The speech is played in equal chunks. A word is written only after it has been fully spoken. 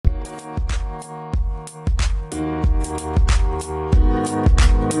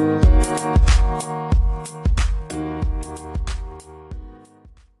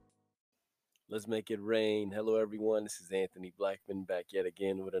Make It Rain. Hello, everyone. This is Anthony Blackman back yet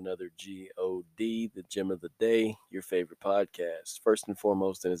again with another GOD, the Gem of the Day, your favorite podcast. First and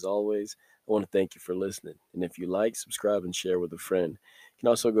foremost, and as always, I want to thank you for listening. And if you like, subscribe and share with a friend. You can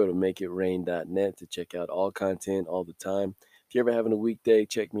also go to makeitrain.net to check out all content all the time. If you're ever having a weekday,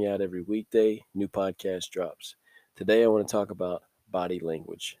 check me out every weekday. New podcast drops. Today, I want to talk about body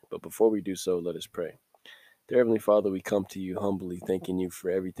language. But before we do so, let us pray. Dear Heavenly Father, we come to you humbly, thanking you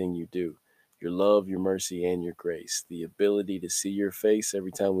for everything you do, your love, your mercy, and your grace, the ability to see your face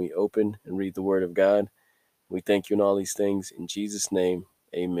every time we open and read the Word of God. We thank you in all these things. In Jesus' name,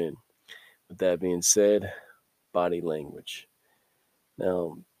 amen. With that being said, body language.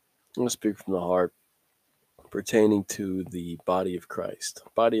 Now, I'm going to speak from the heart pertaining to the body of Christ.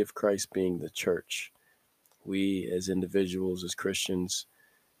 Body of Christ being the church. We as individuals, as Christians,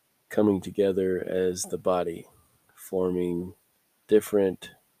 coming together as the body, forming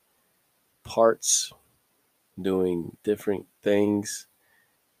different parts, doing different things,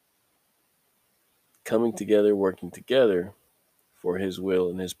 coming together, working together for His will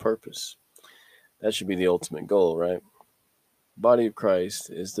and His purpose. That should be the ultimate goal, right? Body of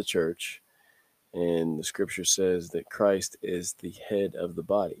Christ is the church, and the scripture says that Christ is the head of the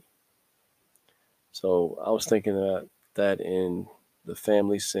body. So I was thinking about that in the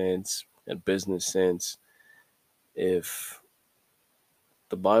family sense and business sense. If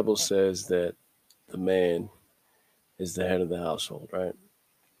the Bible says that the man is the head of the household, right?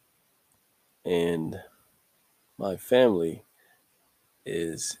 And my family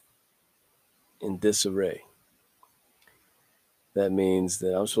is in disarray. That means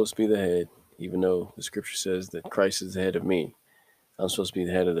that I'm supposed to be the head, even though the scripture says that Christ is the head of me. I'm supposed to be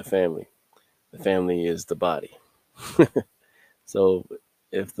the head of the family. The family is the body. So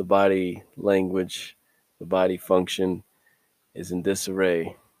if the body language, the body function is in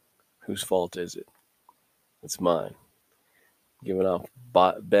disarray, whose fault is it? It's mine. Giving off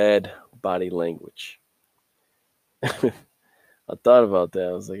bad body language. I thought about that.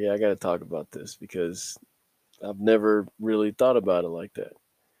 I was like, yeah, I got to talk about this because I've never really thought about it like that.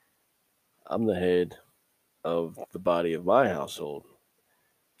 I'm the head of the body of my household.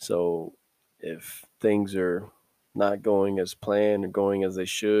 So if things are not going as planned or going as they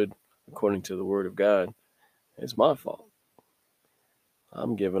should, according to the Word of God, it's my fault.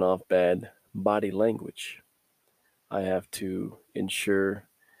 I'm giving off bad body language. I have to ensure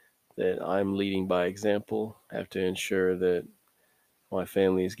that I'm leading by example. I have to ensure that my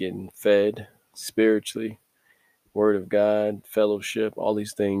family is getting fed spiritually, Word of God, fellowship, all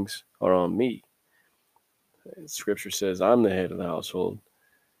these things are on me. Scripture says I'm the head of the household.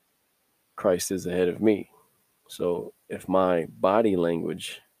 Christ is the head of me. So if my body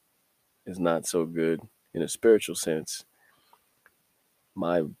language is not so good in a spiritual sense,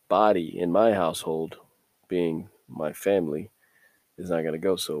 my body in my household, being my family, is not going to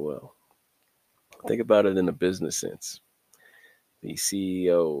go so well. Think about it in a business sense. The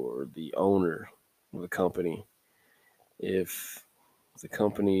CEO or the owner of a company, if the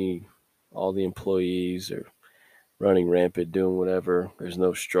company, all the employees are running rampant, doing whatever, there's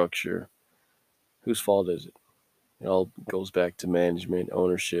no structure, whose fault is it? It all goes back to management,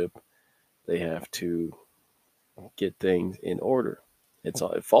 ownership. They have to get things in order. It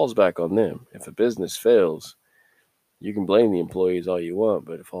falls back on them. If a business fails, you can blame the employees all you want,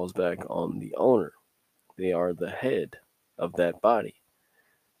 but it falls back on the owner. They are the head of that body.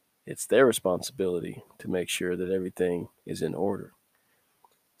 It's their responsibility to make sure that everything is in order.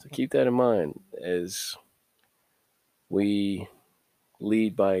 So keep that in mind as we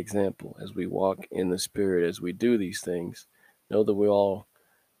lead by example, as we walk in the Spirit, as we do these things. Know that we're all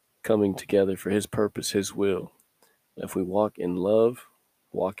coming together for His purpose, His will. If we walk in love,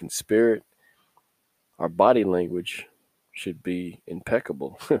 walk in spirit, our body language should be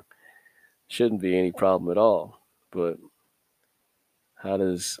impeccable. Shouldn't be any problem at all. But how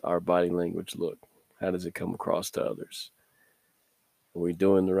does our body language look? How does it come across to others? Are we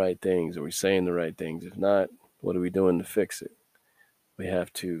doing the right things? Are we saying the right things? If not, what are we doing to fix it? We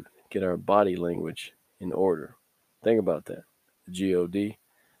have to get our body language in order. Think about that. GOD.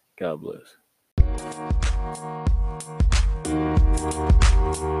 God bless.